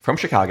From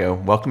Chicago,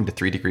 welcome to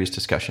 3 Degrees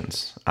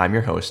Discussions. I'm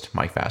your host,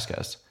 Mike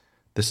Vasquez.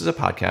 This is a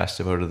podcast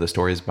devoted to the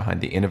stories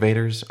behind the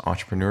innovators,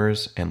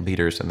 entrepreneurs, and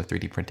leaders in the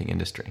 3D printing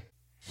industry.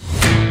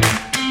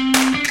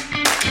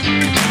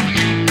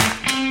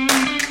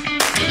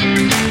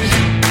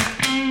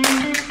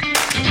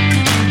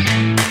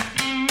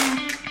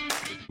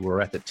 We're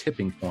at the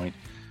tipping point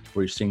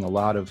where you're seeing a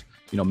lot of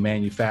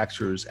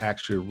manufacturers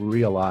actually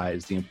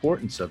realize the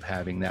importance of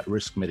having that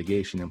risk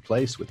mitigation in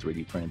place with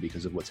 3D printing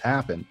because of what's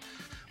happened.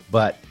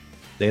 But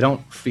they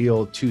don't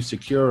feel too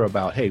secure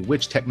about, hey,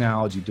 which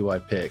technology do I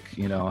pick?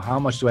 How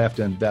much do I have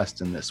to invest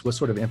in this? What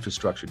sort of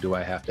infrastructure do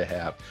I have to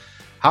have?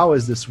 How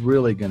is this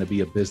really going to be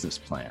a business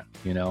plan?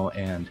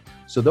 And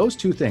so those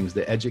two things,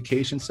 the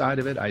education side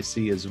of it, I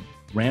see is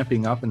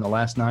ramping up in the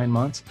last 9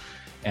 months.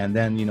 And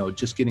then,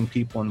 just getting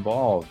people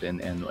involved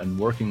and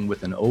working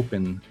with an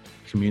open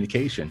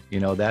communication,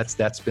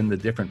 that's been the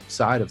different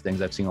side of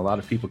things. I've seen a lot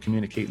of people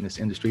communicate in this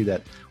industry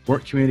that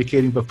weren't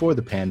communicating before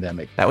the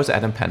pandemic. That was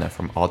Adam Penna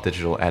from All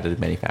Digital Additive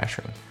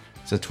Manufacturing.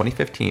 Since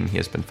 2015, he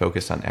has been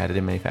focused on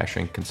additive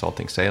manufacturing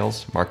consulting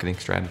sales, marketing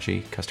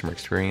strategy, customer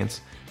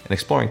experience, and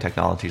exploring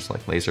technologies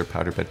like laser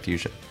powder bed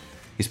fusion.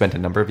 He spent a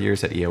number of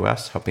years at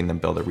EOS, helping them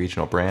build a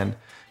regional brand,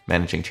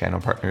 managing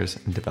channel partners,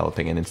 and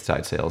developing an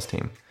inside sales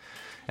team.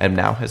 Adam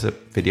now has a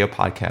video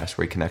podcast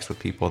where he connects with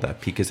people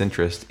that pique his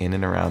interest in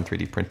and around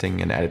 3D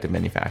printing and additive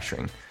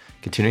manufacturing,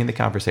 continuing the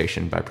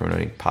conversation by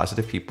promoting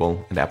positive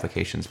people and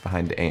applications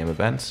behind AM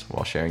events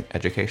while sharing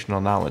educational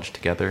knowledge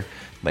together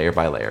layer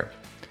by layer.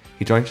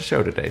 He joins the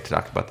show today to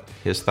talk about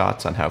his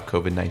thoughts on how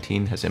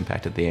COVID-19 has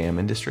impacted the AM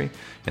industry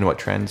and what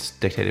trends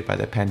dictated by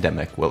the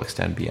pandemic will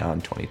extend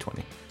beyond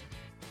 2020.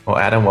 Well,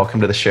 Adam, welcome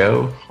to the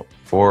show.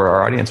 For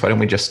our audience, why don't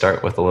we just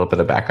start with a little bit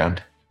of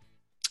background?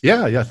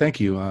 Yeah.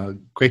 Thank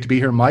you. Great to be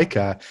here, Mike.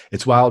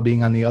 It's wild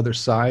being on the other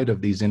side of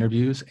these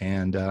interviews.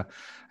 And I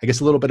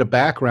guess a little bit of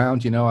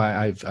background,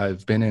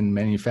 I've been in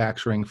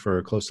manufacturing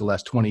for close to the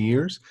last 20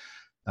 years.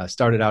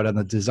 Started out on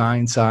the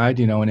design side,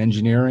 in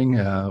engineering,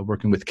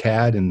 working with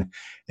CAD in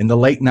the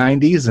late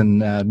 90s and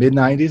mid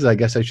 90s, I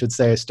guess I should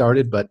say I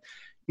started. But,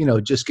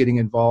 just getting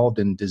involved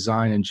in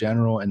design in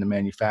general and the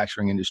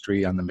manufacturing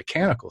industry on the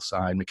mechanical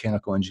side,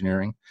 mechanical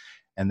engineering.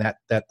 And that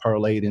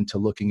parlayed into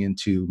looking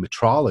into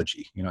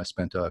metrology. I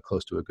spent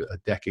close to a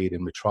decade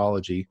in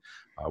metrology,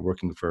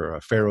 working for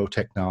Faro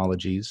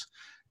Technologies,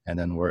 and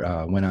then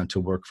went on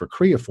to work for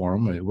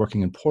Creaform,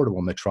 working in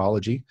portable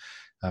metrology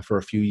for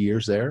a few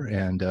years there.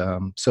 And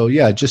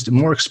just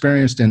more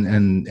experienced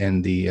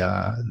in the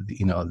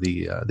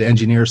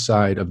engineer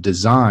side of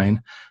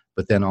design,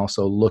 but then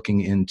also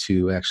looking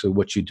into actually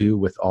what you do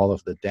with all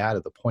of the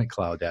data, the point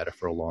cloud data,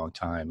 for a long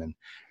time. And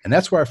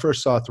that's where I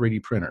first saw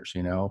 3D printers,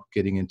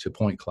 getting into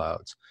point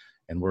clouds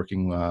and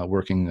working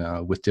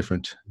with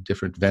different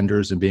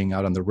vendors and being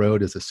out on the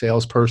road as a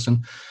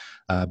salesperson,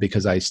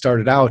 because I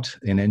started out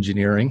in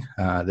engineering,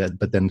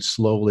 but then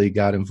slowly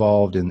got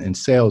involved in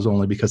sales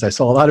only because I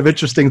saw a lot of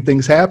interesting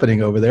things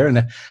happening over there. And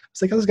I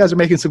was like, oh, those guys are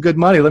making some good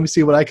money. Let me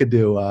see what I could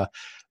do.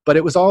 But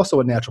it was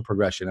also a natural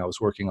progression. I was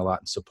working a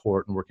lot in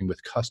support and working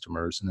with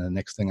customers. And then the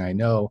next thing I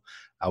know,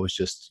 I was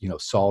just,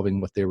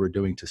 solving what they were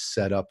doing to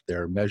set up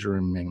their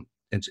measuring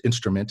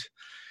instrument.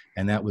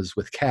 And that was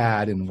with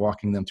CAD and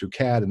walking them through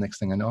CAD. And next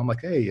thing I know, I'm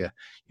like, hey,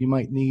 you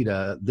might need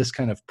this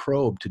kind of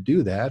probe to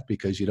do that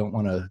because you don't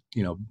want to,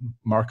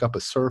 mark up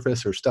a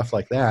surface or stuff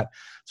like that.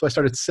 So I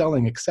started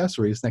selling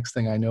accessories. Next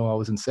thing I know, I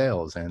was in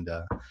sales. And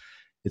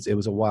it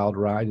was a wild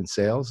ride in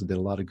sales. I did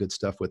a lot of good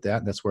stuff with that.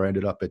 And that's where I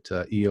ended up at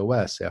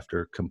EOS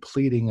after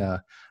completing my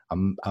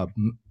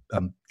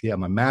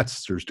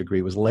master's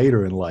degree. Was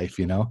later in life,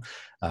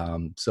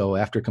 So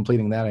after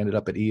completing that, I ended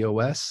up at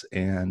EOS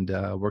and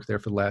worked there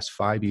for the last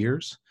 5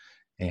 years.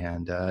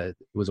 And it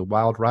was a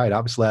wild ride.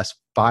 Obviously, the last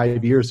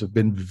 5 years have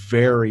been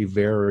very,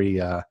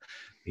 very,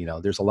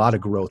 there's a lot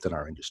of growth in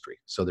our industry.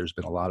 So there's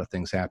been a lot of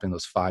things happening.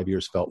 Those 5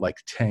 years felt like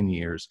 10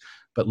 years,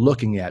 but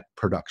looking at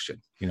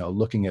production,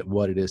 looking at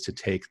what it is to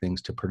take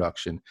things to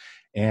production.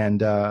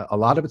 And a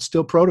lot of it's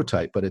still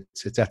prototype, but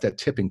it's at that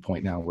tipping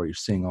point now where you're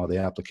seeing all the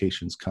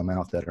applications come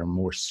out that are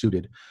more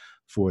suited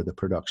for the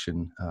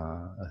production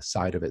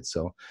side of it.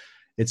 So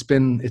it's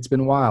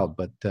been wild,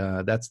 but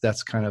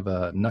that's kind of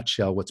a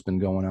nutshell what's been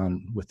going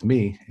on with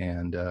me.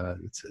 And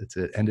it's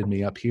ended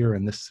me up here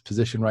in this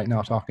position right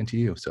now talking to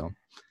you.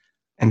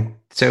 And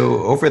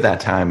so over that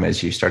time,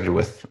 as you started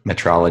with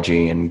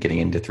metrology and getting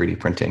into 3D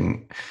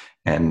printing,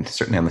 and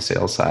certainly on the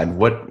sales side,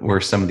 what were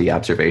some of the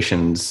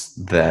observations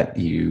that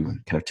you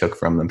kind of took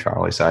from the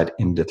metrology side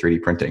into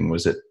 3D printing?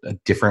 Was it a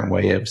different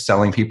way of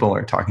selling people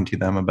or talking to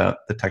them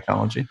about the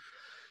technology?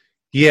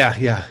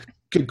 Yeah.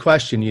 Good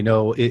question.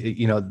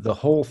 The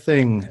whole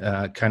thing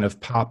kind of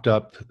popped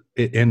up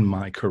in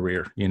my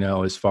career,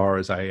 as far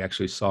as I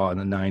actually saw in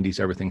the 90s,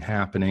 everything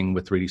happening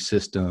with 3D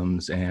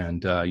Systems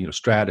and,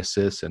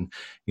 Stratasys. And,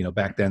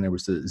 back then there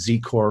was the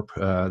Z Corp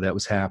that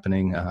was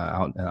happening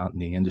out in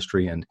the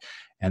industry. And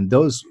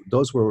those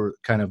were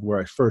kind of where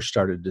I first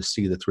started to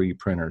see the 3D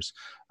printers.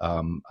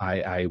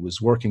 I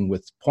was working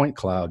with point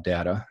cloud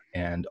data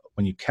And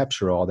when you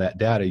capture all that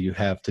data, you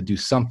have to do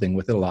something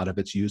with it. A lot of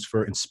it's used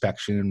for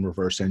inspection and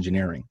reverse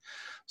engineering.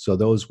 So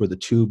those were the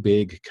two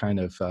big kind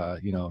of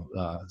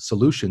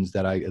solutions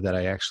that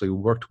I actually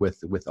worked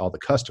with all the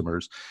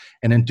customers.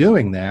 And in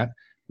doing that,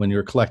 when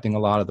you're collecting a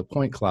lot of the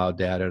point cloud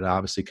data, it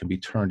obviously can be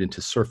turned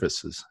into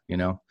surfaces,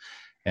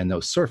 and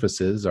those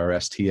surfaces are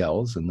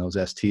STLs, and those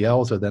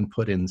STLs are then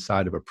put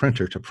inside of a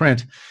printer to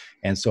print.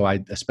 And so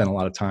I spent a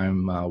lot of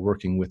time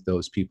working with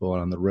those people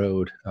on the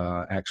road,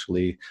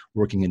 actually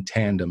working in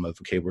tandem of,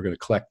 okay, we're going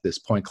to collect this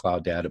point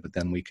cloud data, but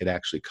then we could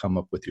actually come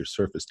up with your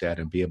surface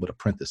data and be able to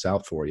print this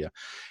out for you.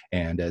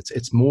 And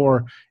it's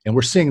more, and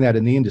we're seeing that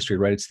in the industry,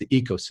 right? It's the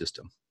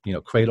ecosystem,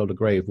 cradle to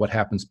grave, what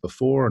happens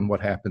before and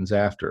what happens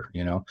after,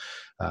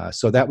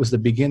 So that was the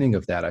beginning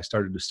of that. I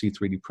started to see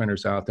 3D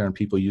printers out there and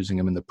people using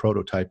them in the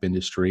prototype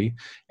industry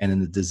and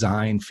in the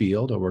design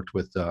field. I worked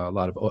with a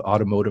lot of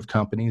automotive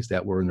companies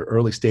that were in the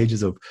early stages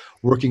of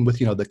working with,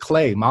 the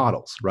clay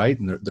models, right?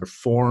 And they're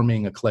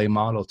forming a clay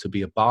model to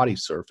be a body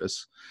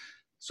surface.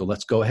 So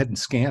let's go ahead and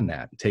scan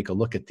that and take a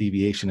look at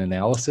deviation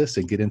analysis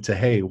and get into,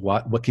 hey,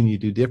 what can you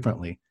do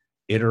differently?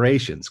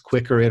 Iterations,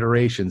 quicker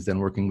iterations than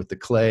working with the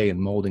clay and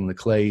molding the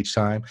clay each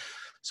time.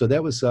 So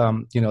that was,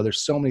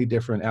 there's so many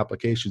different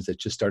applications that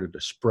just started to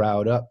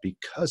sprout up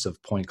because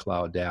of point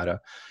cloud data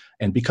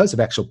and because of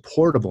actual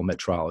portable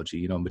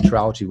metrology.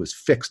 Metrology was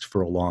fixed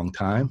for a long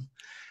time.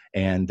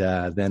 And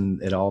then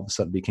it all of a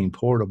sudden became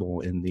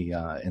portable in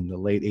the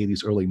late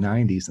 80s, early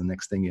 90s. And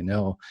next thing you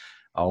know,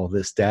 all of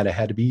this data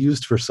had to be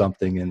used for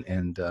something,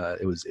 and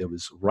it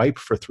was ripe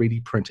for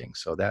 3D printing.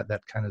 So that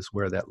kind of is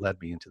where that led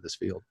me into this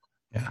field.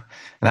 Yeah.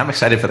 And I'm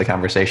excited for the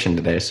conversation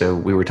today. So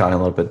we were talking a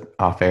little bit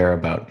off air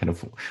about kind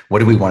of what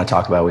do we want to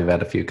talk about. We've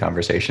had a few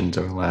conversations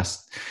over the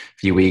last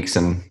few weeks,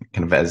 and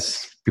kind of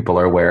as people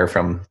are aware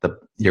from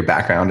your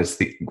background,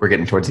 we're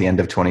getting towards the end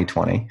of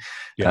 2020.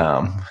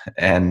 Yeah.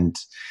 And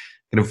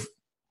kind of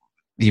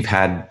you've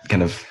had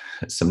kind of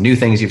some new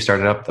things you've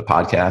started up, the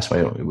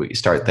podcast. We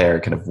start there.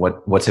 Kind of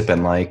what's it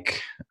been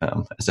like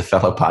as a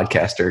fellow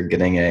podcaster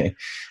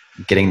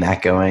getting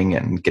that going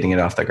and getting it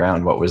off the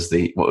ground? What was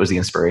the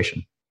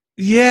inspiration?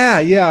 Yeah.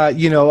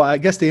 I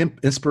guess the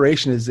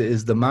inspiration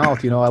is the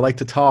mouth. I like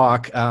to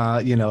talk.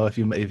 If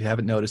you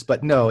haven't noticed,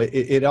 but no,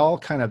 it all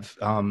kind of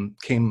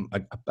came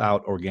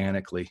about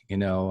organically.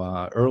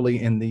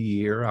 Early in the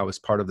year, I was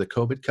part of the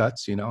COVID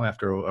cuts.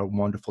 After a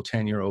wonderful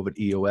tenure over at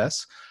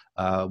EOS.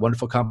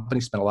 Wonderful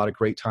company, spent a lot of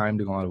great time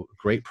doing a lot of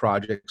great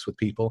projects with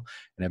people,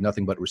 and have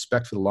nothing but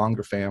respect for the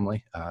Longer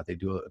family. They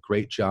do a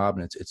great job,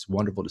 and it's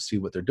wonderful to see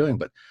what they're doing.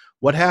 But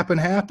what happened,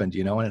 and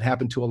it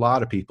happened to a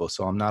lot of people,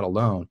 so I'm not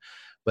alone.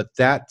 But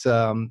that,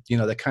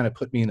 that kind of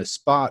put me in a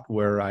spot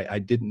where I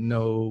didn't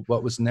know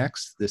what was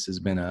next. This has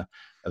been a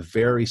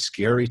very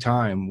scary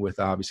time with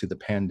obviously the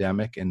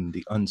pandemic and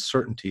the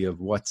uncertainty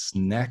of what's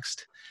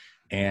next.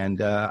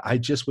 And I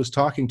just was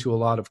talking to a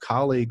lot of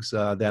colleagues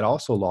that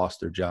also lost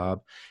their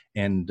job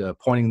and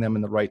pointing them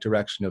in the right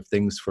direction of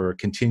things for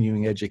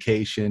continuing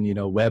education,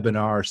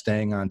 webinars,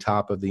 staying on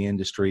top of the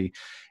industry.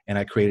 And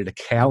I created a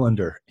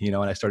calendar, and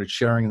I started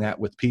sharing that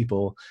with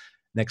people.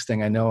 Next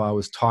thing I know, I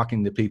was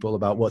talking to people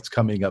about what's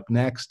coming up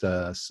next.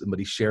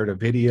 Somebody shared a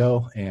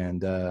video,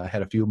 and I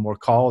had a few more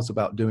calls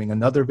about doing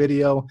another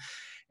video.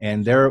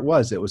 And there it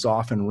was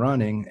off and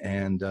running.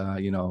 And,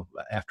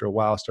 after a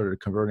while, I started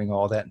converting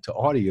all that into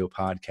audio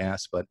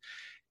podcasts. But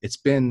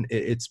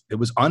it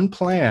was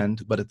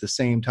unplanned, but at the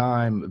same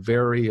time,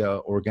 very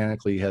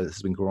organically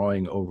has been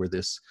growing over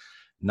this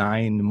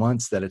 9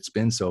 months that it's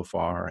been so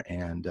far.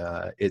 And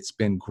it's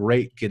been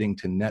great getting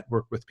to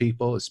network with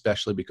people,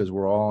 especially because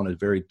we're all in a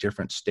very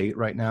different state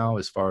right now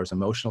as far as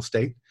emotional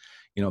state.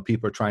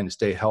 People are trying to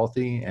stay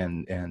healthy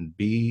and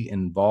be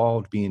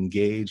involved, be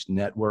engaged,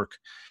 network.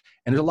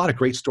 And there's a lot of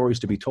great stories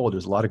to be told.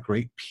 There's a lot of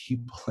great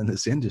people in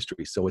this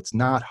industry. So it's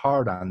not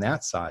hard on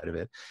that side of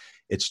it.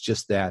 It's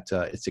just that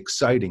it's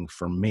exciting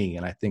for me.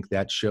 And I think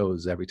that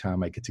shows every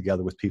time I get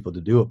together with people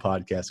to do a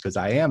podcast, because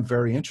I am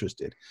very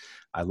interested.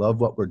 I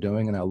love what we're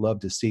doing, and I love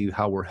to see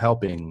how we're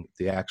helping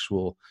the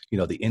actual,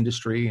 the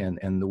industry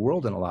and the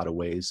world in a lot of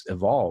ways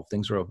evolve.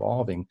 Things are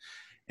evolving,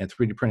 and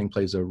 3D printing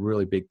plays a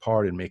really big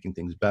part in making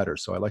things better.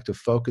 So I like to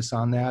focus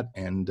on that.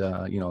 And,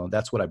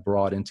 that's what I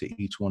brought into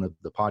each one of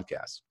the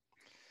podcasts.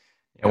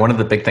 Yeah, one of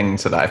the big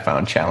things that I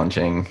found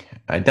challenging,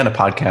 I'd done a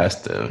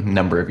podcast a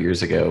number of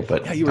years ago,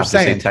 but yeah, you were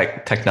saying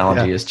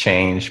technology has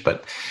changed,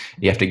 but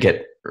you have to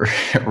get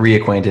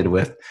reacquainted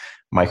with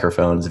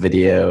microphones,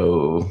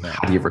 video,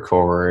 how do you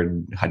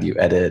record, how do you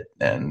edit?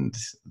 And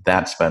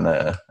that's been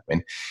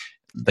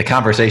the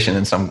conversation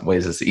in some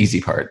ways is the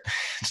easy part.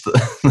 It's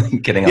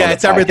getting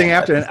it's everything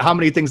after. And how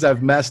many things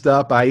I've messed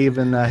up. I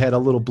even had a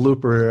little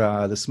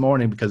blooper this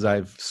morning because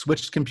I've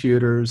switched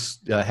computers,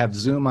 have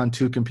Zoom on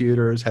 2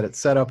 computers, had it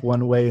set up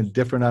one way and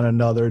different on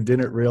another,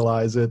 didn't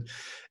realize it.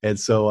 And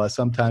so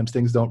sometimes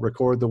things don't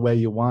record the way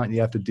you want, and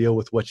you have to deal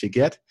with what you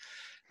get.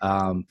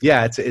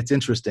 It's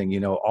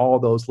interesting, all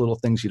those little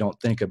things you don't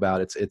think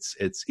about.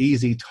 It's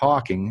easy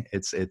talking.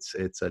 It's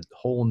a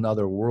whole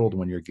nother world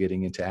when you're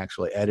getting into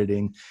actually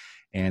editing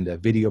and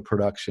video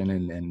production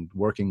and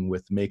working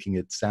with making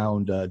it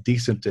sound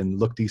decent and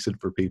look decent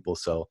for people.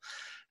 So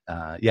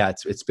yeah,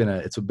 it's been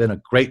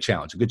a great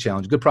challenge, a good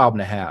challenge, a good problem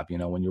to have,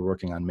 when you're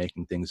working on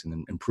making things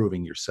and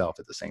improving yourself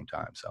at the same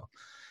time. So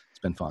it's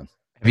been fun.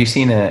 Have you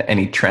seen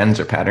any trends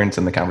or patterns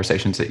in the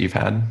conversations that you've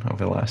had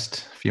over the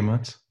last few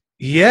months?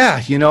 Yeah,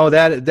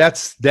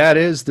 that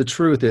is the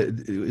truth.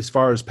 As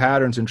far as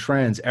patterns and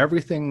trends,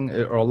 everything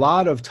or a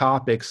lot of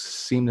topics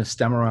seem to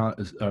stem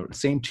around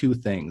same two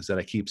things that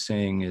I keep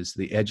saying is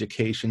the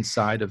education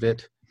side of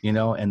it,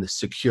 and the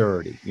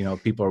security.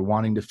 People are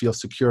wanting to feel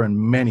secure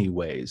in many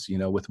ways,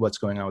 with what's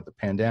going on with the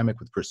pandemic,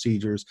 with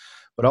procedures,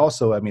 but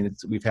also,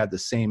 we've had the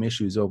same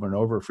issues over and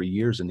over for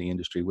years in the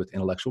industry with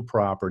intellectual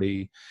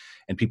property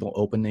and people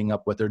opening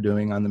up what they're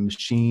doing on the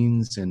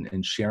machines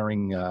and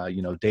sharing,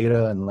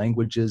 data and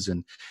languages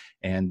and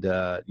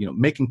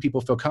making people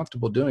feel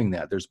comfortable doing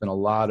that. There's been a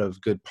lot of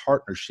good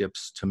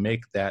partnerships to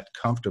make that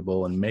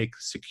comfortable and make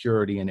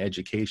security and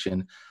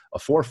education a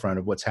forefront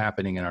of what's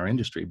happening in our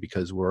industry,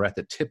 because we're at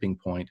the tipping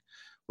point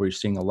where you're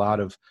seeing a lot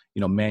of,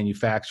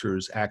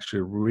 manufacturers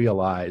actually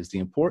realize the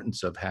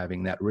importance of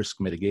having that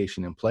risk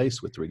mitigation in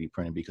place with 3D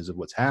printing because of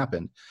what's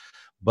happened.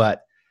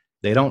 But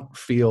they don't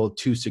feel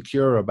too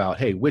secure about,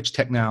 hey, which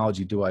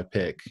technology do I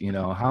pick?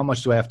 How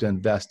much do I have to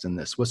invest in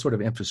this? What sort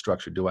of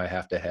infrastructure do I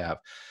have to have?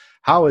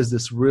 How is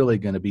this really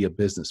going to be a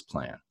business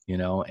plan?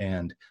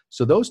 And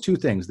so those two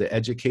things, the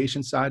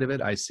education side of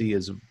it, I see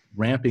is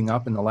ramping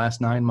up in the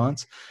last 9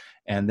 months.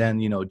 And then,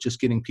 just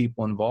getting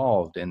people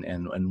involved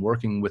and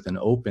working with an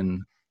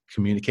open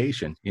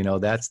communication,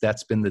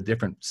 that's been the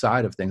different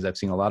side of things. I've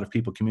seen a lot of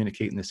people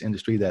communicate in this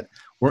industry that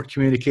weren't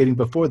communicating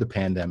before the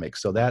pandemic.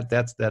 So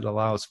that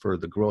allows for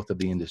the growth of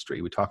the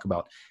industry. We talk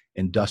about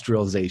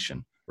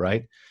industrialization,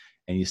 right?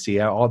 And you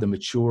see all the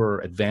mature,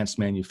 advanced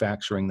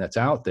manufacturing that's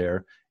out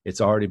there. It's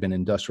already been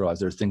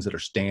industrialized. There's things that are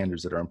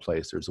standards that are in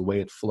place. There's a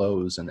way it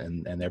flows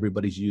and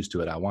everybody's used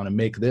to it. I want to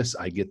make this,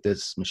 I get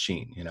this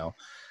machine,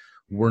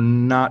 We're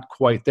not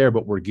quite there,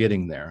 but we're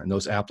getting there. And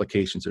those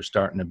applications are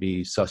starting to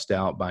be sussed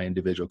out by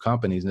individual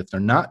companies. And if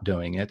they're not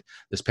doing it,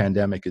 this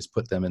pandemic has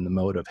put them in the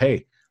mode of,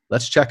 hey,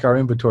 let's check our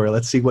inventory.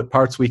 Let's see what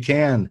parts we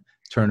can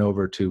turn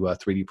over to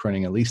 3D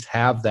printing, at least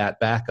have that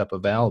backup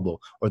available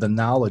or the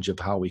knowledge of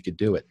how we could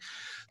do it.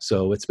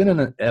 So it's been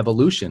an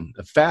evolution,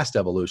 a fast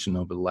evolution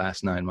over the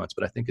last 9 months,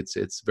 but I think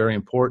it's very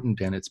important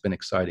and it's been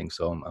exciting.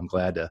 So I'm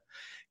glad to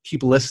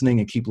keep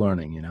listening and keep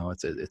learning.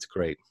 It's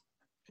great.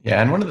 Yeah,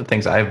 and one of the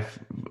things I've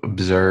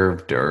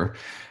observed, or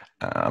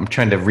I'm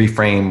trying to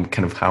reframe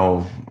kind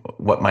of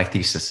what my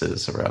thesis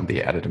is around the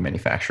additive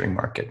manufacturing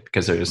market,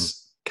 because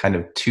there's kind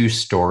of two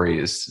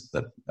stories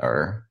that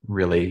are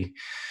really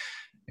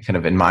kind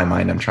of in my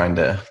mind I'm trying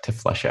to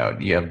flesh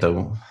out. You have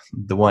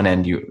the one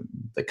end,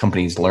 the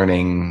company's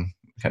learning,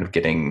 kind of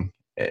getting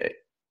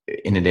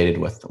inundated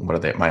with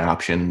what are my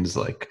options,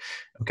 like,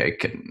 okay,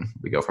 can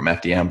we go from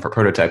FDM for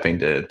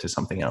prototyping to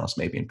something else,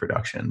 maybe in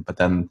production? But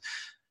then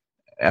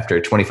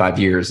after 25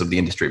 years of the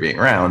industry being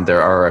around,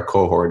 there are a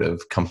cohort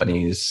of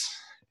companies,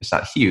 it's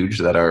not huge,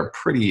 that are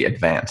pretty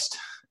advanced.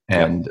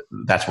 And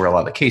that's where a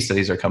lot of the case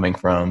studies are coming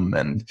from.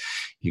 And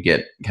you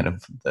get kind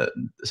of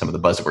some of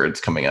the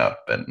buzzwords coming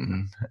up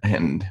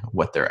and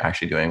what they're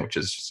actually doing, which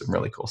is some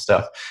really cool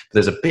stuff. But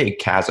there's a big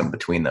chasm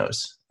between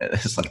those.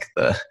 It's like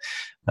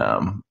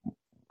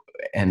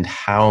and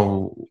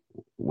how,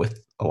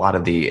 with a lot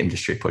of the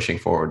industry pushing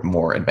forward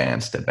more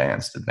advanced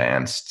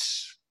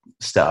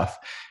stuff,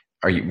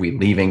 are we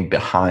leaving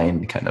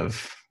behind kind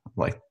of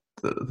like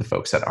the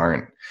folks that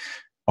aren't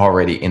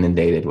already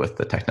inundated with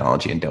the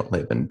technology and don't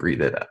live and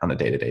breathe it on a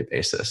day-to-day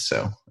basis?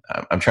 So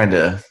I'm trying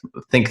to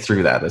think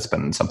through that. It's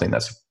been something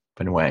that's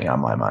been weighing on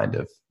my mind,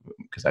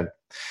 because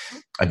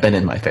I've been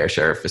in my fair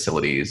share of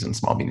facilities and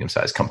small,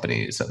 medium-sized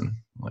companies. And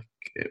like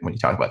when you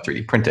talk about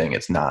 3D printing,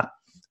 it's not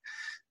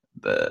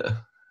there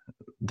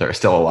are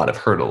still a lot of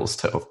hurdles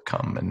to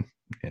overcome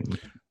and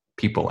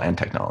people and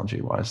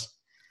technology wise.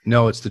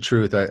 No, it's the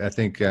truth. I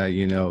think,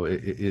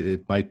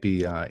 it might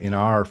be in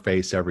our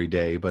face every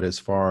day, but as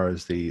far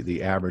as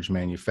the average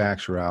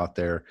manufacturer out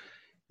there,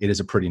 it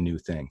is a pretty new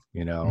thing,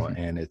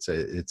 and it's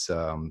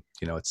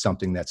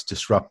something that's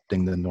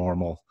disrupting the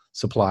normal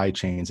supply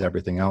chains,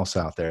 everything else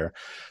out there.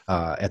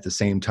 At the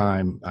same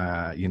time,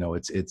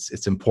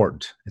 it's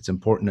important. It's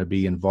important to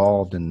be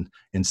involved in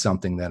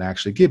something that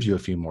actually gives you a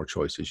few more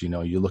choices.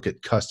 You look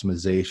at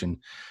customization.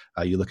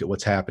 You look at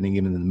what's happening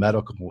even in the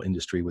medical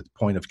industry with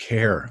point of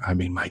care. I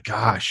mean, my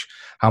gosh,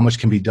 how much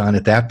can be done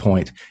at that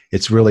point?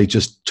 It's really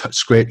just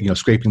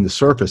scraping the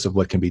surface of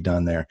what can be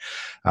done there.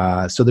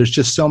 So there's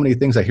just so many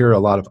things. I hear a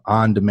lot of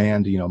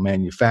on-demand,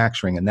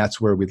 manufacturing, and that's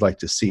where we'd like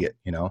to see it.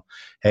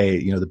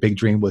 Hey, the big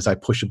dream was I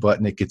push a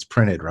button, it gets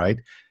printed, right?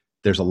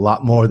 There's a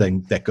lot more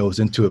that goes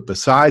into it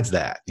besides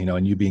that,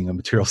 and you being a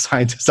material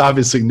scientist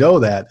obviously know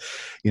that,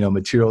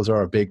 materials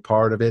are a big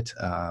part of it.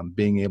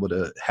 Being able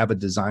to have a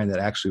design that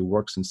actually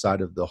works inside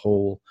of the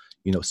whole,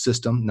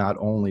 system, not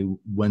only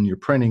when you're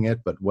printing it,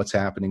 but what's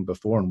happening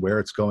before and where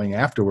it's going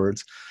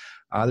afterwards.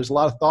 There's a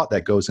lot of thought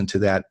that goes into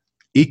that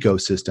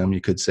ecosystem,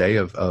 you could say,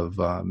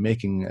 of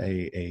making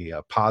a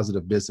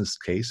positive business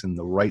case and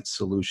the right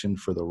solution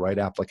for the right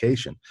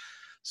application.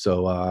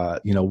 So,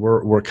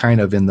 we're kind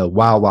of in the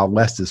wild, wild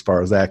west as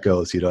far as that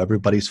goes.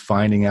 Everybody's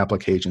finding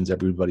applications,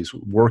 everybody's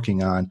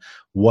working on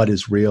what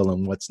is real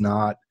and what's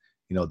not,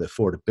 the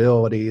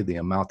affordability, the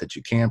amount that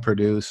you can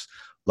produce,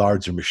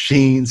 larger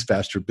machines,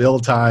 faster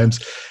build times,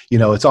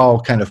 it's all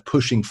kind of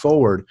pushing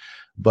forward,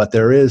 but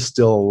there is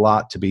still a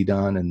lot to be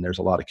done. And there's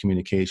a lot of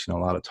communication, a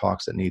lot of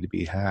talks that need to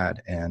be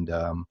had, and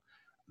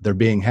they're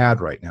being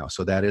had right now.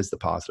 So that is the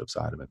positive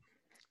side of it.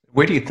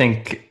 Where do you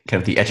think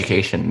kind of the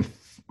education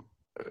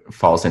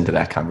falls into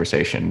that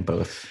conversation,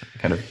 both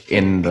kind of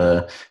in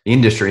the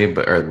industry,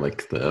 or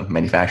like the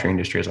manufacturing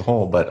industry as a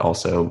whole, but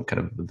also kind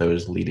of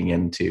those leading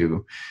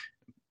into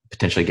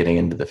potentially getting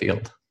into the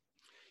field?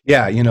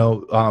 Yeah,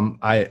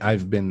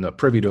 I've been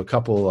privy to a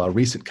couple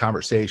recent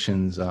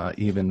conversations,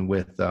 even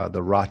with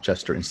the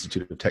Rochester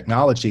Institute of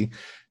Technology.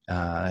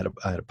 I had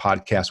a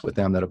podcast with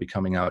them that'll be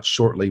coming out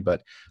shortly,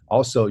 but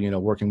also,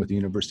 working with the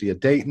University of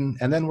Dayton,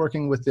 and then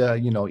working with,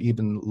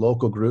 even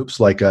local groups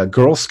like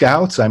Girl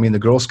Scouts. I mean, the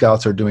Girl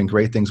Scouts are doing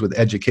great things with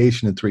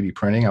education and 3D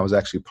printing. I was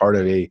actually part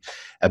of a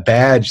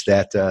badge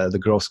that the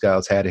Girl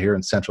Scouts had here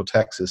in Central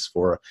Texas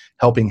for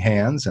helping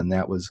hands, and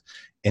that was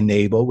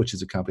Enable, which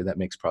is a company that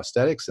makes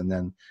prosthetics. And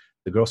then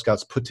the Girl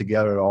Scouts put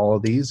together all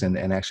of these and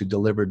actually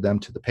delivered them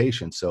to the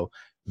patients. So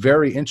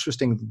very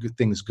interesting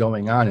things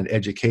going on in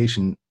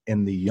education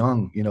in the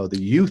young,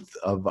 the youth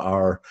of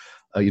our,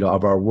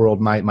 of our world.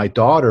 My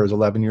daughter is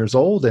 11 years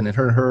old, and in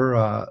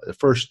her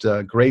first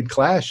grade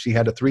class, she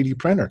had a 3D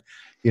printer.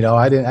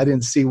 I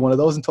didn't see one of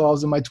those until I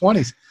was in my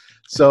 20s.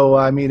 So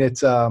I mean,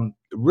 it's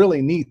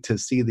really neat to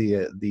see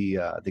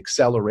the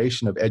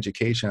acceleration of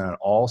education on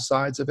all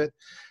sides of it.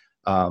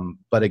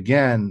 But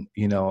again,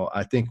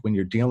 I think when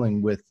you're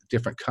dealing with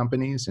different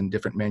companies and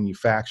different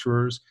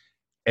manufacturers,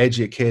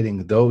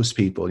 educating those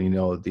people,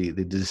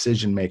 the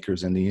decision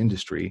makers in the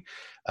industry,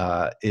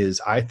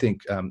 is, I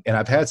think, and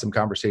I've had some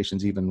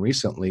conversations even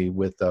recently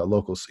with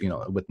local,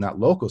 with not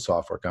local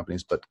software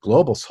companies, but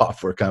global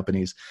software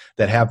companies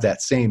that have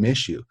that same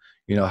issue.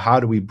 How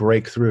do we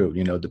break through?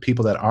 The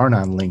people that aren't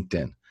on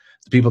LinkedIn,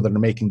 the people that are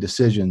making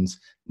decisions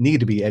need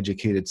to be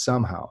educated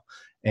somehow.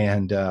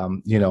 And,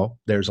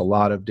 there's a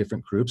lot of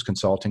different groups,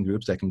 consulting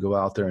groups that can go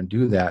out there and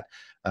do that.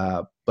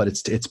 But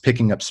it's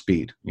picking up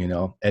speed.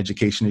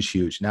 Education is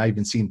huge. Now you've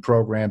been seeing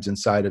programs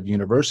inside of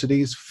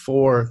universities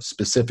for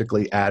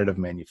specifically additive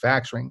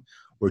manufacturing.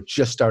 We're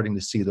just starting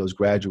to see those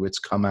graduates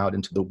come out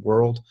into the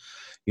world,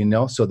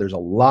 so there's a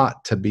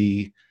lot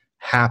to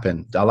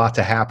happen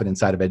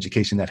inside of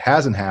education that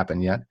hasn't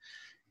happened yet.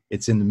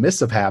 It's in the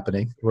midst of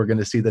happening. We're going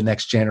to see the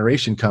next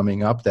generation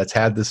coming up that's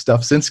had this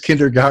stuff since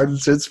kindergarten,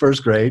 since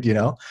first grade,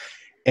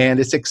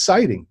 and it's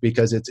exciting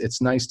because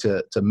it's nice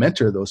to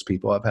mentor those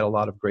people. I've had a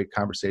lot of great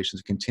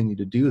conversations, continue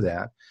to do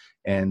that.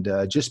 And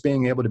just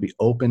being able to be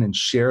open and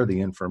share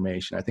the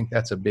information. I think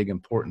that's a big,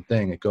 important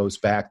thing. It goes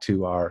back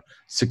to our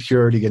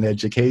security and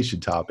education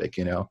topic,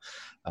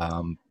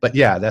 but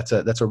yeah, that's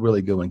a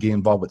really good one. Getting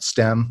involved with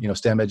STEM,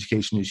 STEM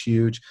education is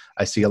huge.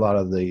 I see a lot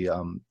of the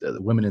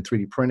women in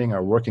 3D printing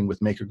are working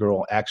with Maker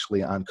Girl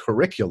actually on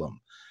curriculum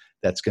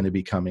that's going to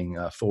be coming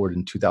forward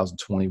in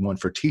 2021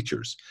 for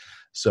teachers.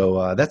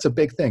 So that's a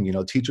big thing.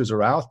 Teachers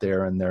are out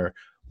there and they're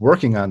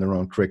working on their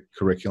own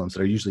curriculums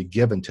that are usually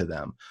given to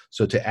them.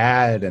 So to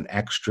add an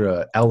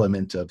extra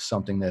element of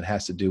something that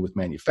has to do with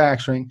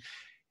manufacturing,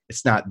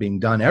 it's not being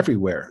done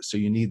everywhere. So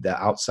you need the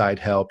outside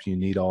help. You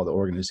need all the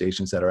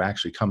organizations that are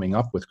actually coming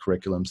up with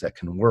curriculums that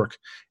can work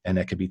and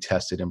that can be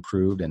tested,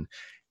 improved, and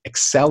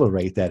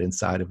accelerate that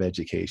inside of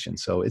education.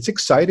 So it's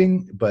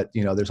exciting, but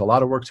there's a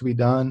lot of work to be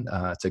done.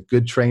 It's a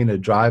good train to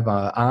drive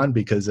on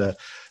because there's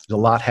a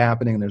lot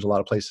happening and there's a lot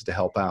of places to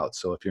help out.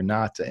 So if you're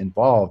not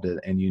involved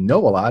and a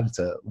lot, it's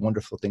a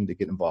wonderful thing to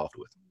get involved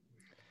with.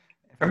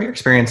 From your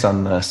experience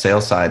on the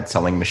sales side,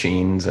 selling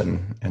machines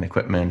and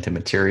equipment and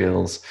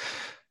materials,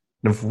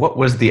 what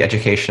was the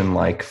education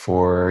like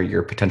for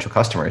your potential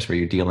customers? Were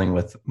you dealing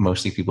with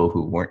mostly people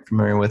who weren't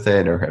familiar with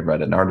it or had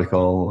read an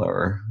article,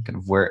 or kind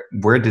of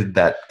where did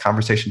that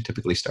conversation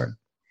typically start?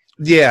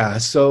 Yeah.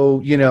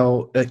 So,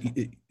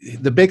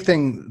 the big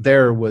thing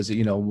there was,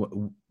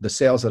 the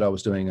sales that I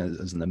was doing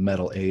is in the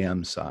metal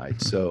AM side.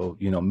 Mm-hmm. So,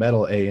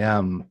 metal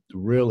AM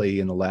really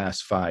in the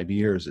last 5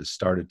 years has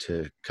started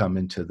to come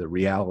into the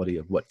reality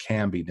of what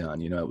can be done.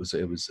 It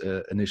was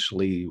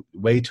initially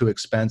way too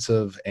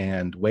expensive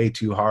and way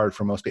too hard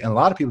for most people. And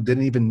a lot of people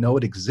didn't even know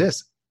it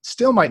exists,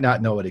 still might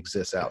not know it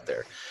exists out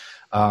there.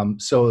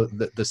 So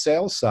the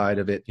sales side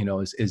of it,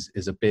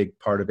 is a big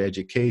part of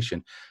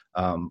education.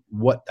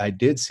 What I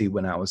did see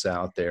when I was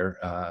out there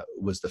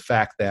was the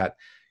fact that,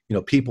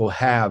 people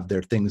have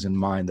their things in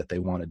mind that they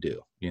want to do,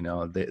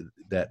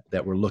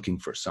 that we're looking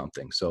for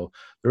something. So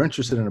they're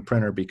interested in a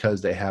printer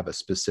because they have a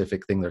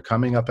specific thing they're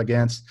coming up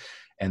against,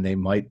 and they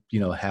might,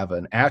 have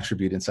an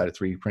attribute inside of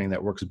 3D printing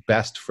that works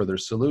best for their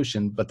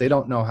solution, but they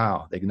don't know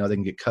how. They know they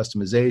can get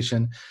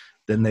customization.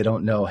 then they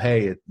don't know,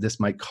 hey, this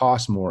might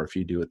cost more if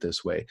you do it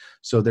this way.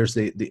 So there's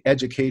the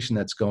education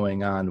that's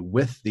going on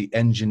with the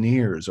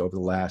engineers over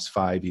the last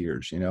 5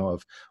 years,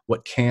 of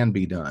what can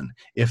be done,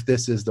 if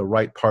this is the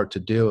right part to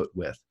do it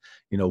with.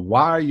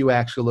 Why are you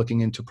actually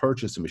looking into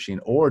purchase a machine,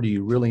 or do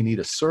you really need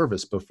a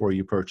service before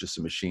you purchase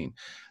a machine?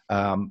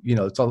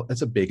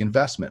 It's a big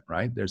investment,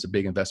 right? There's a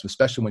big investment,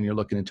 especially when you're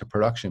looking into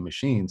production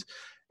machines.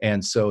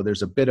 And so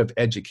there's a bit of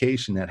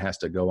education that has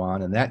to go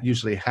on, and that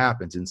usually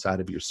happens inside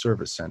of your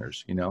service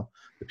centers.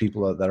 The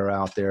people that are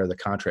out there, the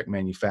contract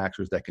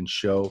manufacturers that can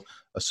show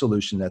a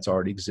solution that's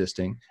already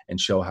existing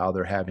and show how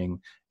they're having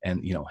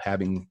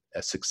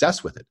a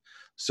success with it.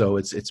 So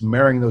it's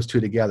marrying those two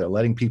together,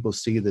 letting people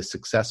see the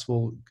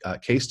successful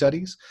case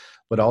studies,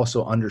 but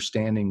also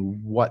understanding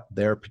what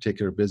their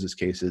particular business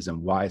case is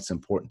and why it's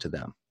important to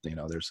them.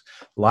 There's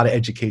a lot of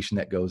education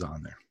that goes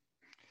on there.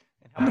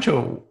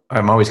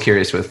 I'm always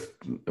curious with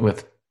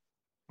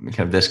kind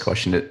of this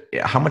question,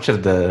 how much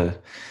of the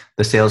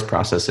sales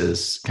process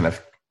is kind of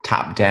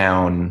top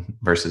down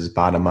versus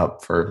bottom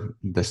up for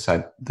this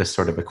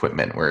sort of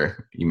equipment,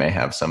 where you may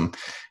have some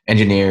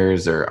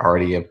engineers or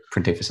already a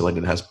printing facility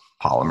that has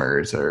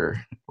polymers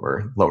or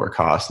lower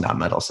cost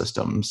non-metal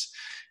systems?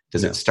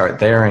 Does it start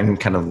there and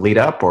kind of lead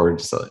up, or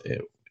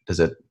does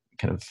it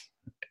kind of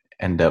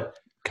end up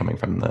coming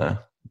from the...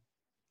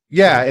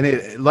 Yeah,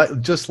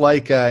 and just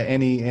like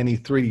any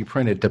 3D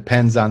print, it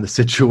depends on the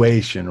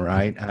situation,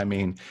 right? I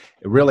mean,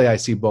 really, I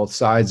see both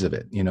sides of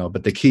it,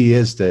 but the key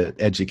is to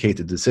educate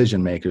the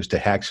decision makers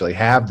to actually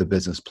have the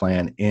business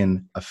plan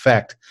in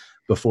effect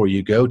before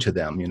you go to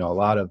them. A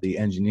lot of the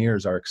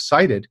engineers are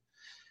excited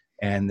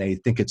and they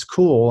think it's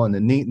cool and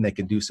neat and they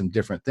can do some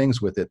different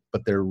things with it,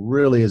 but there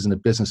really isn't a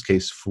business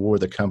case for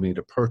the company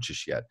to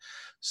purchase yet.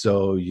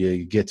 So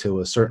you get to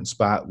a certain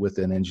spot with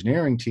an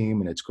engineering team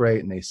and it's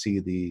great, and they see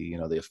the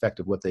effect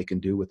of what they can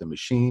do with a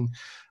machine,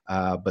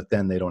 but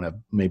then they don't have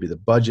maybe the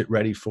budget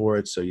ready for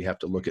it. So you have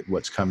to look at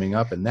what's coming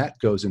up, and that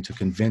goes into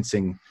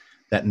convincing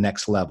that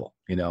next level,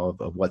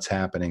 of what's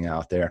happening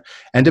out there.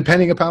 And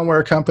depending upon where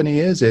a company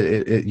is,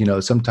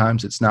 it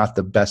sometimes it's not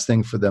the best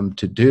thing for them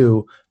to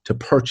do to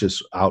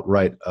purchase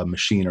outright a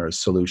machine or a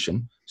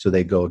solution. So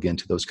they go again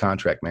to those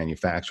contract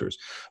manufacturers.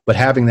 But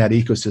having that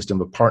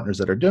ecosystem of partners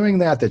that are doing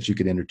that you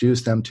could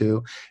introduce them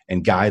to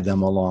and guide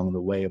them along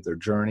the way of their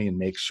journey and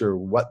make sure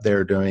what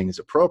they're doing is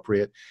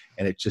appropriate,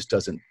 and it just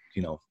doesn't,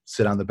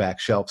 sit on the back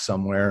shelf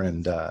somewhere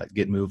and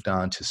get moved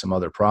on to some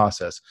other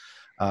process.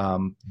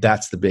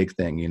 That's the big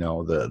thing,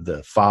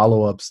 the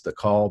follow-ups, the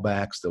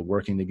callbacks, the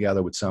working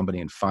together with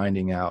somebody and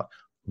finding out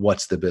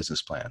what's the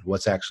business plan,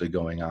 what's actually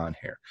going on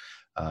here.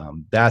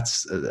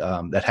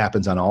 That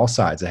happens on all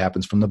sides. It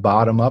happens from the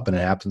bottom up and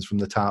it happens from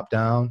the top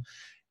down.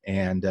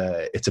 And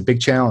it's a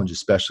big challenge,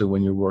 especially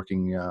when you're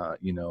working,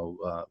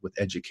 with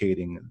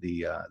educating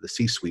the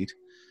C-suite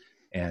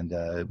and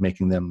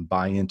making them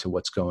buy into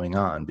what's going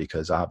on,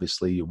 because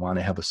obviously you want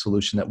to have a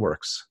solution that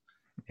works.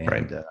 And,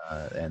 right.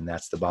 And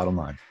that's the bottom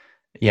line.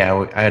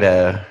 Yeah, I had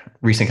a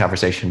recent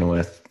conversation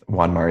with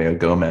Juan Mario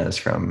Gomez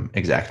from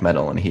Exact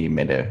Metal, and he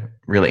made a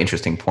really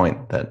interesting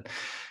point that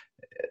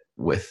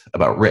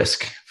about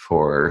risk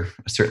for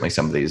certainly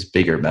some of these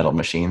bigger metal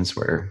machines,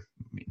 where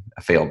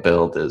a failed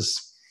build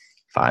is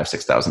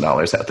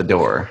 $5,000-$6,000 out the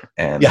door,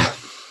 and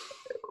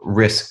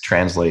risk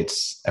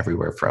translates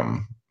everywhere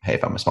from, hey,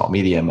 if I'm a small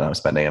medium and I'm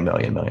spending $1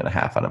 million, $1.5 million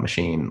on a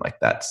machine, like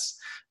that's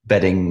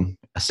betting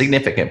a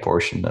significant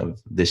portion of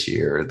this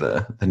year or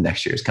the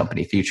next year's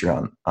company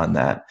future on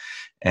that.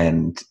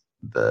 And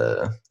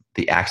the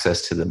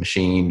access to the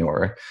machine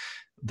or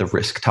the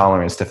risk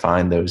tolerance to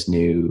find those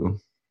new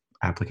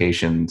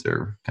applications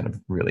or kind of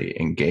really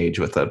engage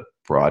with a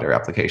broader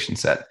application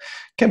set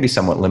can be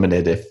somewhat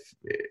limited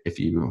if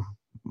you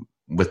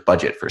with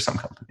budget for some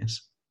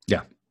companies.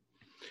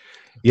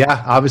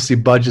 Yeah, obviously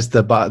budget's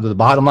the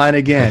bottom line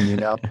again,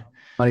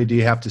 money do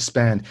you have to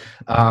spend?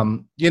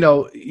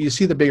 You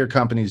see the bigger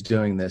companies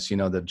doing this,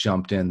 that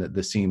jumped in,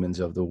 the Siemens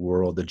of the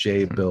world, the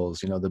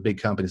Jabills, the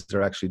big companies that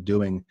are actually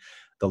doing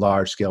the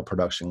large scale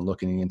production,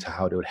 looking into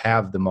how to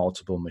have the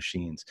multiple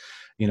machines,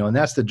 and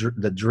that's the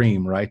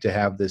dream, right? To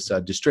have this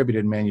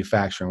distributed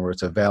manufacturing where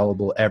it's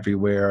available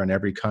everywhere in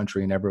every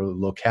country and every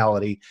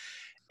locality.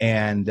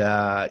 And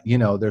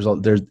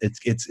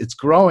it's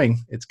growing,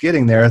 it's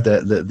getting there.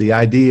 The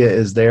idea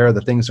is there, the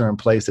things are in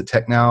place, the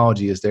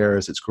technology is there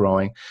as it's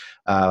growing,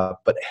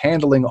 but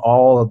handling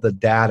all of the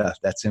data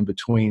that's in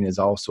between is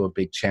also a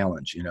big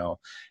challenge,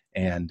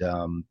 And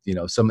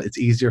it's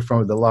easier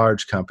for the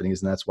large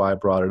companies, and that's why I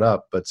brought it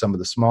up. But some of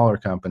the smaller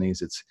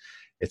companies,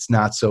 it's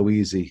not so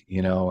easy,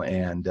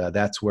 And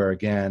that's where,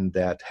 again,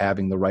 that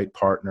having the right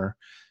partner,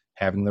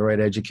 having the right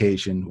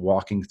education,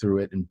 walking through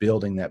it and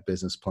building that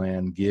business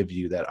plan give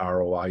you that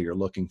ROI you're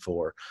looking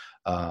for.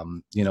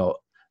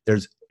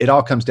 It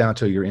all comes down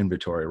to your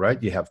inventory,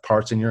 right? You have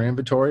parts in your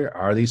inventory.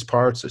 Are these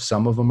parts, or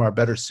some of them are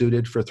better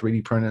suited for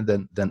 3D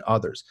printed than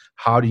others?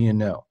 How do you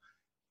know?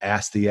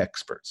 Ask the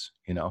experts,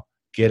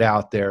 get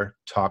out there,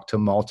 talk to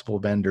multiple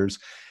vendors,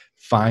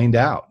 find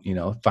out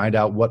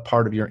what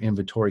part of your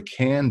inventory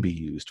can be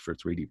used for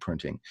 3D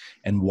printing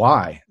and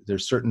why.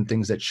 There's certain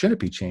things that shouldn't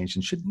be changed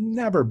and should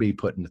never be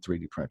put in a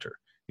 3D printer,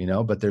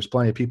 but there's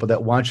plenty of people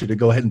that want you to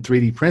go ahead and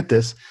 3D print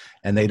this,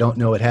 and they don't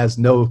know it has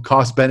no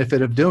cost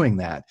benefit of doing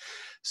that.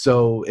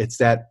 So it's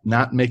that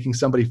not making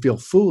somebody feel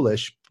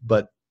foolish,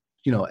 but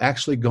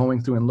actually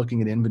going through and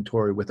looking at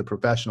inventory with a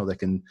professional that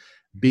can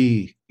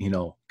be,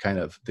 kind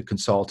of the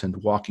consultant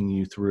walking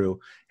you through,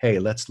 hey,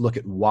 let's look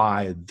at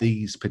why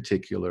these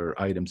particular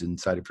items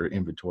inside of your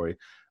inventory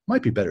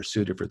might be better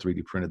suited for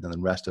 3D printed than the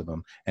rest of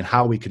them, and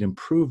how we could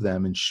improve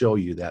them and show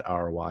you that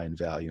ROI and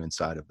value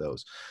inside of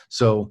those.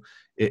 So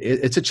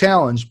it's a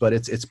challenge, but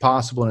it's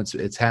possible, and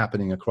it's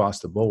happening across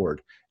the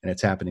board, and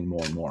it's happening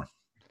more and more.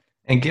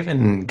 And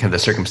given kind of the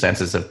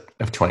circumstances of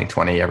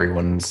 2020,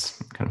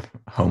 everyone's kind of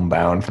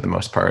homebound for the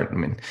most part. I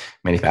mean,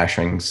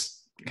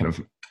 manufacturing's kind of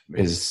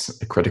is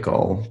a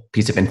critical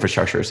piece of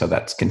infrastructure, so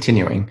that's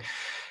continuing.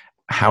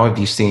 How have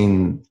you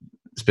seen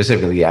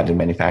specifically the additive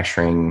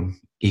manufacturing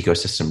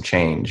ecosystem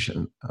change?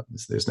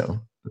 There's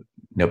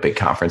no big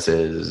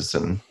conferences,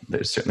 and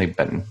there's certainly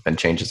been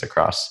changes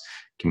across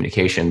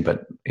communication.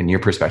 But in your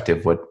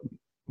perspective,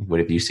 what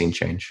have you seen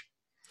change?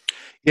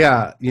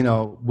 Yeah,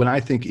 when I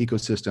think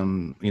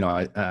ecosystem,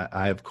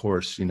 I of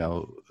course,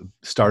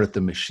 start at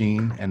the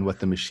machine and what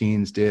the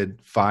machines did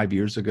 5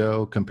 years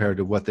ago compared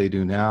to what they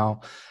do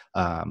now.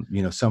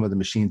 Some of the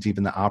machines,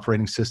 even the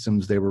operating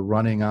systems they were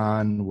running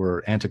on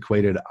were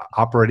antiquated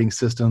operating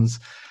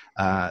systems.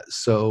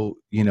 So,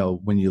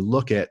 when you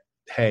look at,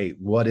 hey,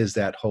 what is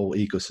that whole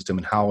ecosystem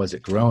and how has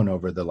it grown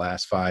over the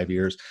last 5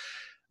 years?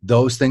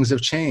 Those things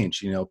have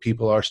changed.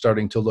 People are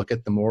starting to look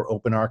at the more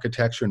open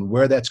architecture and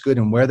where that's good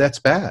and where that's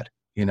bad.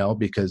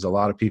 Because a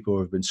lot of people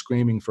have been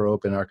screaming for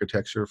open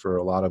architecture for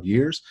a lot of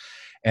years,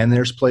 and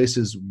there's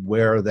places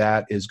where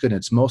that is good.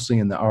 It's mostly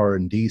in the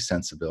R&D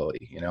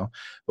sensibility,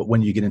 but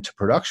when you get into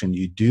production,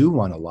 you do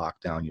want to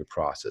lock down your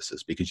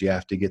processes, because you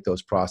have to get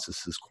those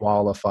processes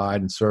qualified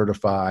and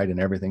certified and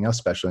everything else,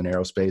 especially in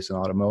aerospace and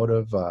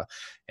automotive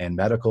and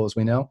medical, as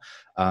we know.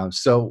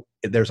 So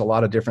there's a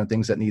lot of different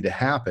things that need to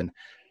happen.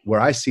 Where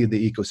I see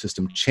the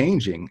ecosystem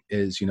changing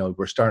is,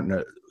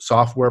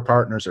 software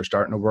partners are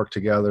starting to work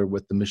together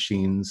with the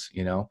machines.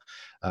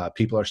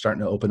 People are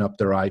starting to open up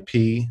their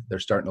IP. They're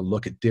starting to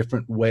look at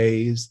different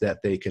ways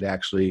that they could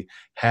actually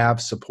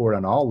have support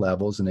on all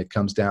levels. And it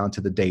comes down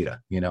to the data,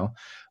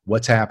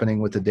 what's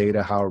happening with the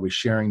data? How are we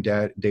sharing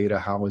data?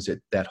 How is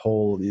it that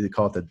whole, they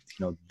call it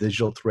the,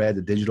 digital thread,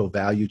 the digital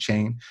value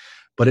chain?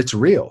 But it's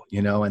real,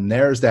 and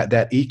there's that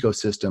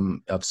ecosystem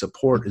of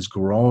support is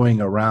growing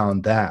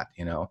around that,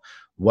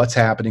 What's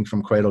happening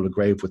from cradle to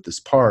grave with this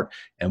part,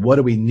 and what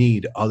do we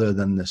need other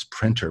than this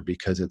printer?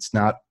 Because it's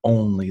not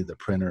only the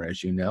printer,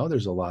 as you know,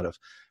 there's a lot of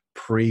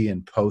pre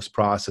and post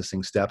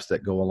processing steps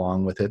that go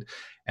along with it.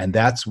 And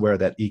that's where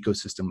that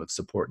ecosystem of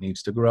support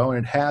needs to grow.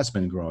 And it has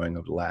been growing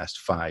over the last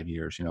 5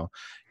 years.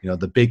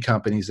 The big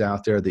companies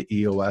out there, the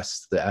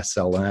EOS, the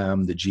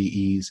SLM, the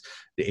GEs,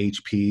 the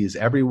HPs,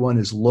 everyone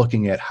is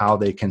looking at how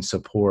they can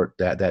support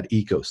that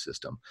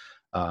ecosystem.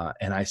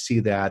 And I see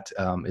that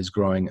is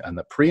growing on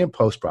the pre and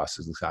post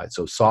processing side.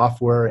 So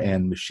software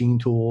and machine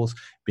tools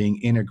being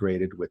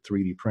integrated with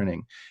 3D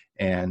printing.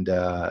 And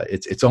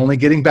it's only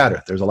getting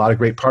better. There's a lot of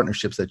great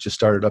partnerships that just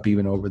started up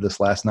even over this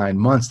last 9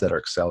 months that are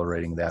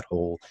accelerating that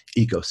whole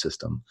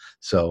ecosystem.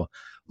 So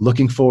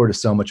looking forward to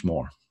so much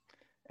more.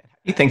 Do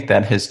you think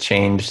that has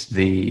changed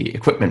the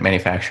equipment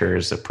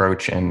manufacturers'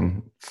 approach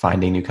in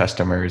finding new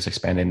customers,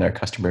 expanding their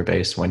customer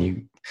base?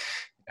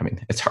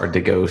 It's hard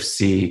to go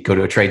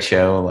to a trade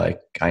show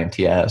like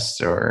IMTS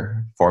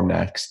or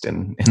Formnext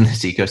and in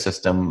this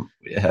ecosystem.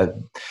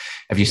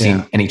 Have you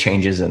seen any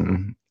changes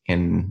in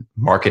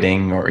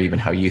marketing, or even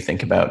how you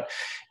think about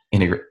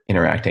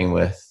interacting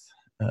with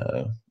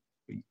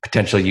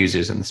potential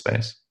users in the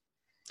space?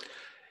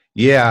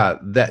 Yeah,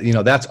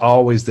 that's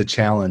always the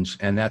challenge.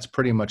 And that's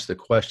pretty much the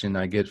question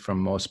I get from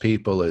most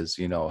people is,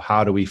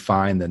 how do we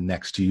find the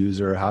next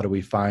user? How do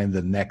we find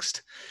the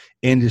next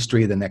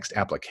industry, the next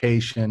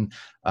application?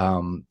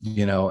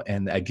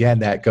 And again,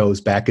 that goes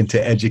back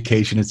into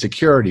education and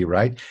security,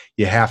 right?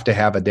 You have to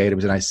have a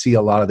database. And I see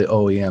a lot of the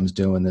OEMs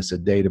doing this, a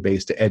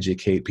database to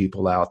educate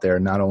people out there,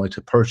 not only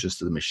to purchase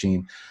the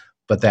machine,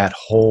 but that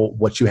whole,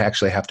 what you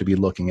actually have to be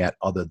looking at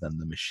other than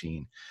the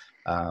machine.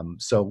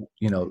 So,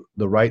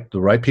 the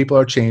right people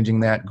are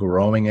changing that,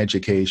 growing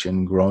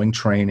education, growing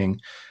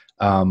training.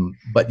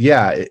 But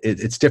yeah,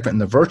 it's different in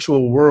the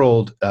virtual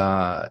world.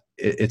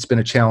 It's been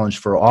a challenge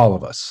for all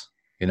of us.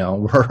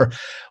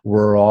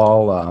 We're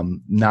all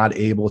not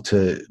able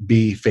to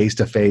be face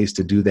to face,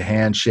 to do the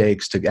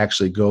handshakes, to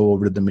actually go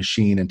over to the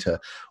machine and to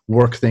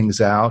work things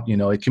out.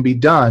 It can be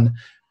done,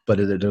 but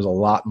there's a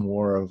lot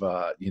more of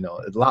a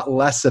lot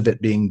less of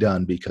it being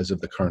done because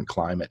of the current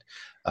climate.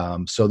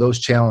 So those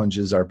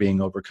challenges are being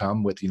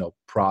overcome with,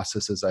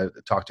 processes. I've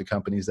talked to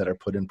companies that are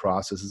put in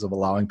processes of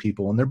allowing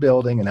people in their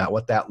building and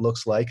what that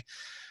looks like.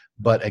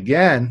 But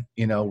again,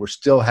 we're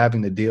still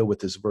having to deal with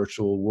this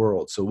virtual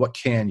world. So what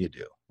can you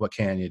do?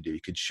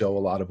 You could show a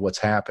lot of what's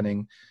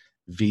happening.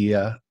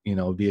 via,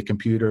 via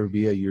computer,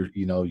 via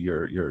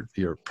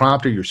your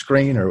prompter, your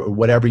screen, or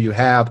whatever you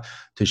have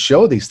to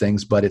show these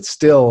things. But it's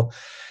still,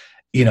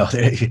 you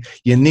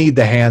need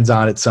the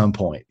hands-on at some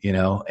point,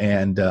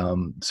 and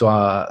so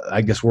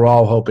I guess we're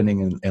all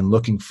hoping and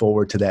looking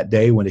forward to that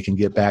day when it can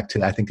get back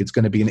to, I think it's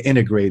going to be an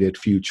integrated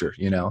future.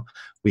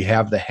 We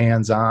have the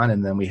hands-on,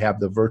 and then we have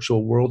the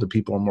virtual world, and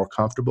people are more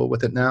comfortable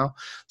with it now.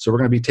 So we're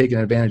going to be taking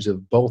advantage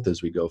of both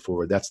as we go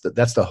forward. That's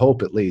the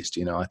hope, at least.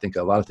 I think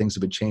a lot of things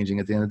have been changing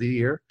at the end of the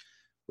year.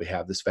 We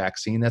have this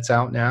vaccine that's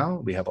out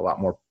now. We have a lot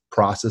more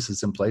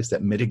processes in place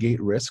that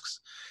mitigate risks.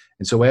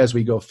 And so as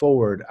we go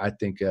forward, I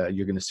think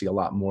you're going to see a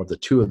lot more of the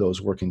two of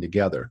those working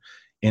together,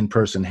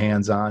 in-person,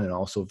 hands-on, and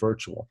also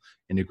virtual,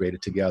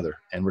 integrated together.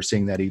 And we're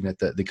seeing that even at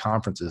the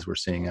conferences we're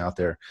seeing out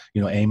there.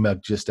 AIMA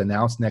just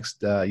announced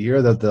next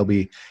year that they'll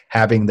be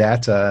having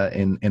that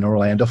in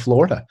Orlando,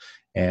 Florida.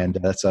 And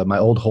that's my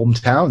old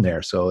hometown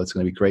there. So it's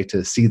going to be great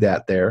to see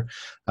that there.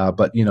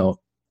 But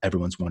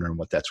everyone's wondering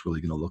what that's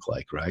really going to look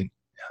like, right?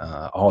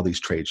 All these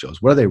trade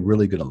shows, what are they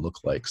really going to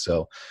look like?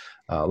 So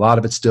a lot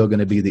of it's still going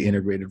to be the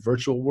integrated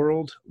virtual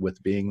world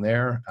with being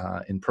there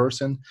in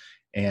person.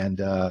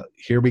 And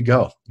here we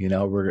go.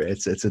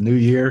 It's a new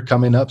year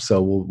coming up,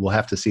 so we'll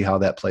have to see how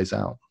that plays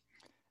out.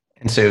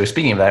 And so,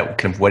 speaking of that,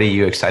 kind of, what are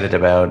you excited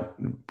about,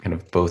 kind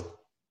of both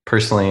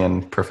personally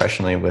and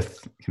professionally,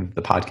 with kind of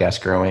the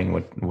podcast growing?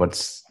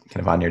 What's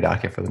kind of on your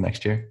docket for the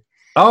next year?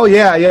 Oh,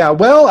 yeah.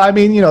 Well, I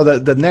mean,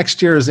 the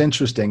next year is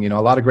interesting.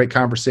 A lot of great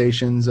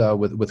conversations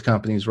with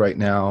companies right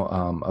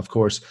now. Of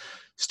course,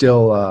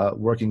 still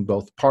working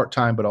both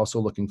part-time, but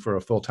also looking for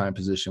a full-time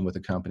position with a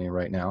company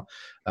right now.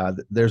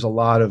 There's a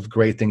lot of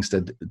great things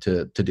to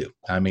do.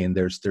 I mean,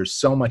 there's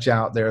so much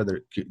out there.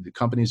 The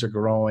companies are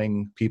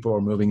growing. People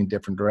are moving in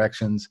different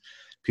directions.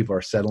 People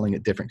are settling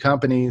at different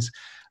companies.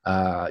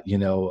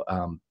 Back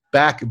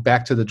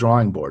to the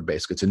drawing board,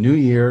 basically. It's a new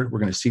year. We're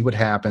going to see what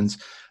happens.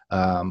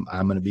 I'm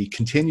going to be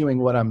continuing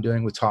what I'm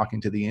doing with talking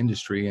to the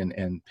industry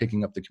and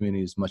picking up the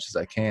community as much as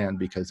I can,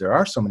 because there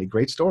are so many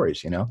great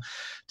stories,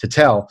 to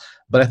tell.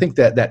 But I think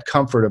that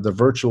comfort of the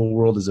virtual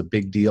world is a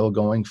big deal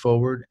going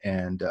forward,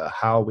 and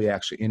how we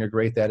actually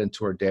integrate that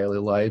into our daily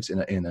lives in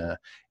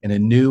a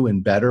new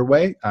and better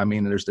way. I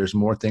mean, there's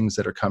more things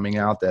that are coming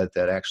out that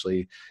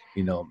actually,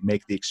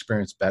 make the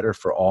experience better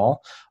for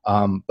all.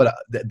 But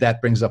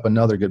that brings up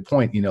another good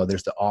point.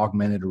 There's the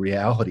augmented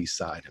reality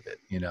side of it.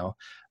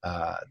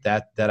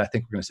 That I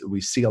think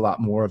we see a lot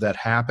more of that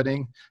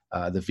happening.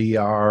 The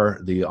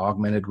VR, the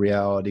augmented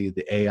reality,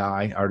 the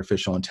AI,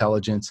 artificial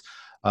intelligence,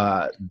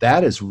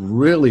 that is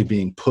really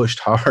being pushed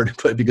hard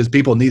because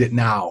people need it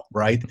now,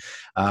 right?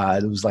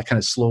 It was like kind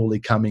of slowly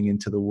coming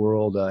into the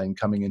world and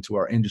coming into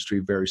our industry,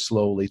 very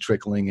slowly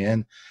trickling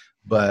in.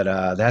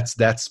 But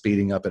that's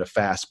speeding up at a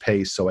fast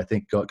pace. So I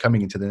think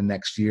coming into the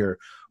next year,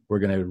 we're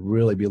going to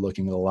really be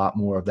looking at a lot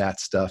more of that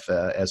stuff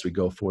as we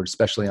go forward,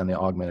 especially on the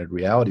augmented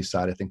reality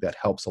side. I think that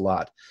helps a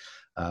lot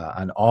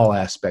on all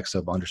aspects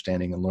of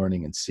understanding and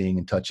learning and seeing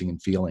and touching and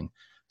feeling.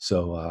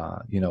 So,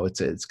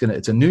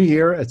 it's a new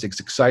year. It's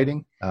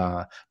exciting.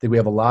 I think we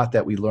have a lot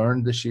that we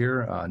learned this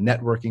year.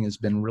 Networking has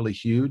been really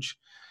huge,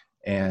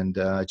 and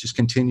just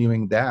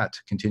continuing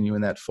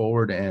that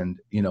forward. And,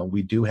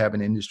 we do have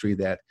an industry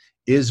that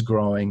is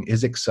growing,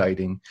 is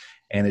exciting,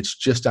 and it's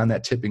just on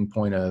that tipping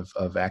point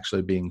of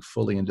actually being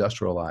fully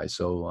industrialized.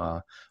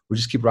 So we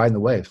just keep riding the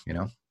wave,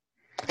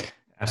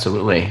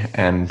 Absolutely.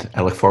 And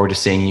I look forward to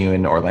seeing you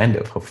in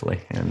Orlando, hopefully.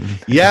 And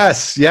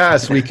Yes,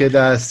 we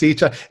could see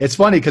each other. It's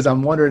funny because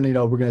I'm wondering,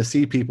 we're going to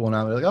see people and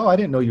I'm like, oh, I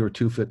didn't know you were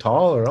 2 foot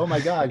tall, or, oh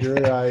my God,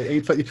 you're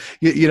 8 foot,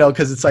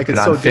 because it's like,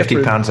 it's so 50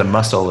 different. pounds of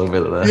muscle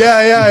over the...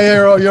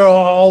 Yeah, you're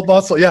all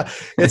muscle. Yeah,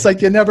 it's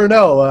like, you never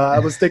know. I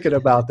was thinking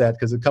about that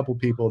because a couple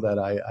people that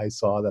I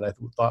saw that I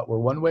thought were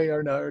one way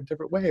or a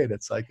different way. And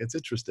it's like, it's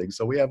interesting.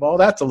 So we have all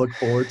that to look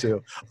forward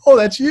to. Oh,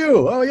 that's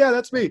you. Oh yeah,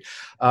 that's me.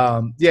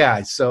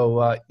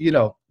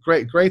 So,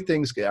 great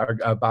things are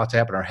about to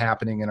happen, are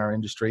happening in our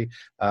industry.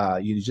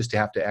 You just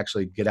have to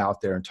actually get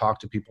out there and talk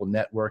to people,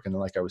 network. And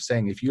like I was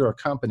saying, if you're a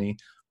company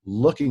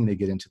looking to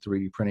get into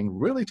 3D printing,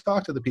 really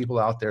talk to the people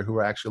out there who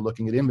are actually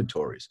looking at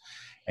inventories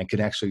and can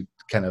actually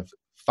kind of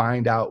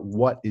find out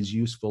what is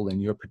useful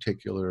in your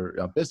particular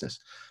business.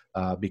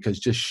 Because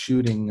just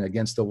shooting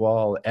against the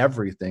wall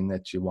everything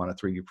that you want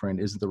to 3D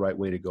print isn't the right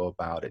way to go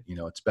about it.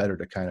 It's better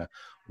to kind of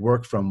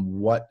work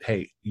from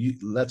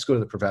let's go to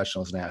the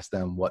professionals and ask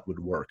them what would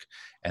work,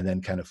 and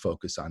then kind of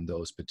focus on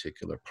those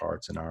particular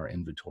parts in our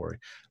inventory.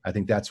 I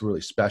think that's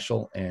really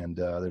special, and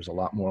there's a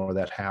lot more of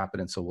that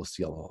happening. So we'll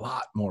see a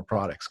lot more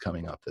products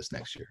coming up this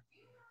next year.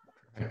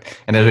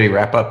 And as we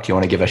wrap up, do you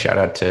want to give a shout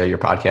out to your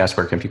podcast?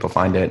 Where can people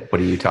find it? What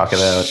do you talk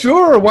about?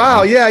 Sure.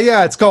 Wow.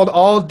 Yeah. It's called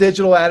All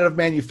Digital Additive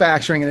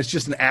Manufacturing, and it's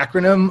just an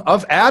acronym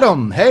of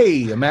ADAM.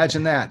 Hey,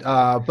 imagine that.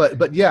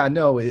 But yeah,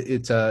 no,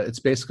 it's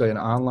basically an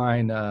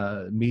online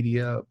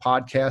media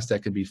podcast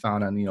that can be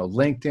found on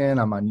LinkedIn.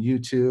 I'm on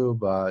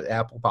YouTube,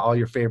 Apple, all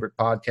your favorite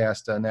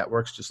podcast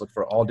networks. Just look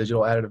for All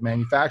Digital Additive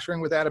Manufacturing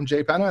with Adam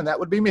J. Penna, and that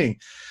would be me.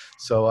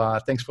 So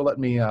thanks for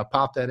letting me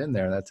pop that in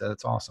there.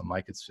 That's awesome,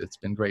 Mike. It's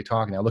been great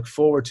talking. I look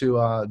forward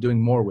to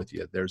doing more with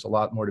you. There's a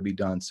lot more to be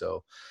done.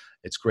 So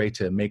it's great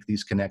to make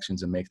these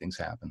connections and make things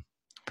happen.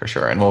 For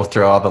sure. And we'll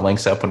throw all the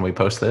links up when we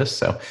post this.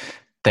 So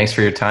thanks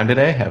for your time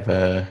today. Have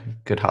a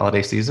good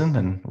holiday season,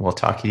 and we'll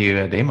talk to you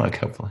at AMUG,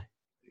 hopefully.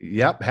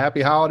 Yep.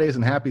 Happy holidays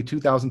and happy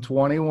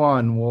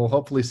 2021. We'll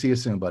hopefully see you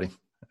soon, buddy.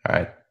 All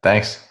right.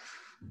 Thanks.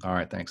 All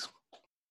right. Thanks.